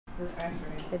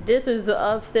This is the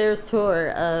upstairs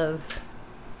tour of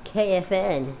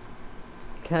KFN,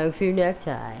 Kong Fu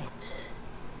Necktie.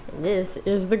 And this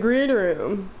is the green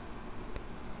room.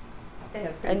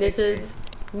 And this is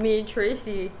me and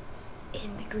Tracy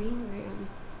in the green room.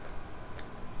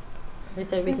 They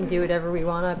said we can do whatever we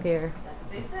want up here. That's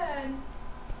what they said.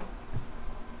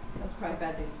 That's probably a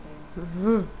bad thing to say.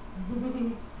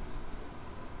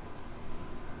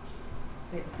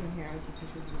 Wait, let's come here. I want you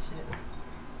pictures of the shit.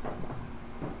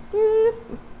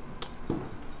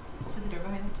 Shut the door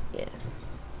behind you? Yeah.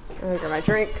 I'm gonna grab my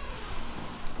drink.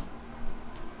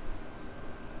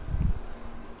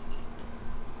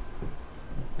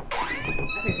 I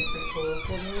think it's pretty cool.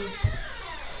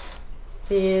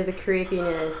 See the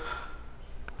creepiness.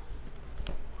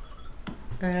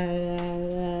 Could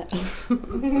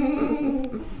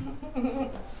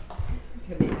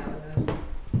be out of that.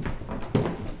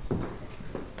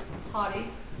 Hottie.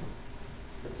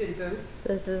 Duty boots.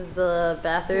 This is the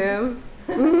bathroom.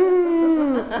 This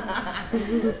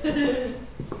is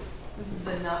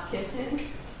the not kitchen.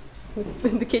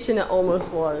 The kitchen that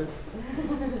almost was.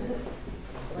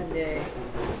 One day,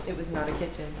 it was not a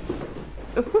kitchen.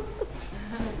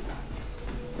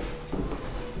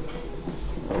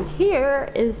 And here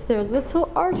is their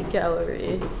little art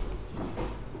gallery.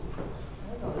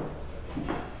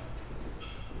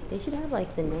 They should have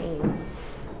like the names.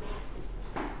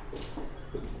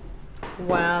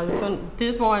 Wow,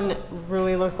 this one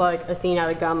really looks like a scene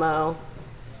out of Gummo.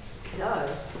 It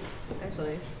does,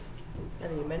 actually. Now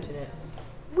that you mention it.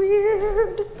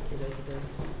 Weird.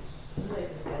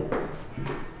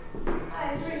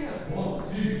 Hi, where are you?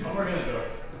 I'm working at the door.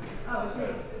 Oh, okay.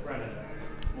 Brandon.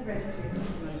 Hey, Brandon.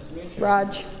 Nice to meet you. Raj.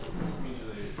 Nice to meet you,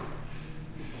 lady.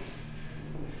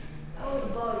 Oh, the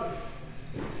bug.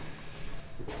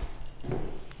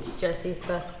 It's Jesse's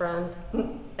best friend.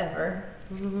 Ever.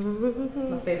 It's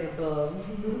my favorite bug.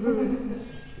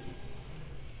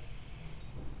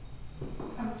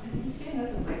 I'm just seeing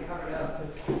this one's like covered up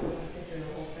because I'm picturing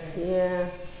the whole thing. Yeah.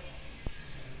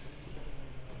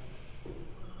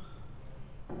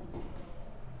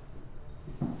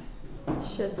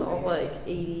 Shit's all like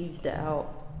 80s out.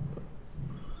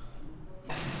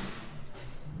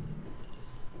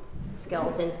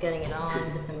 Skeleton's getting it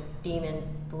on with some demon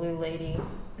blue lady.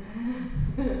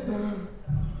 I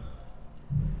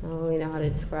don't really know how to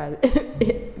describe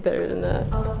it better than that.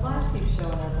 Oh, the flash keeps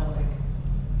showing up on like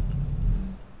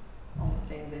all the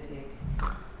things they take.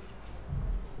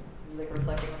 It's like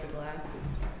reflecting off the glass.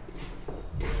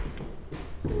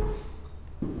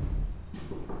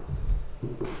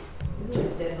 These are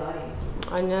like dead bodies.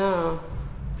 I know.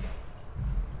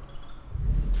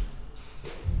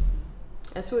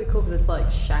 That's really cool because it's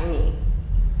like shiny.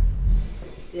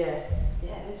 Yeah.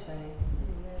 Yeah, it is shiny.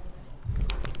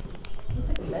 Looks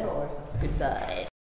like metal or something. Goodbye.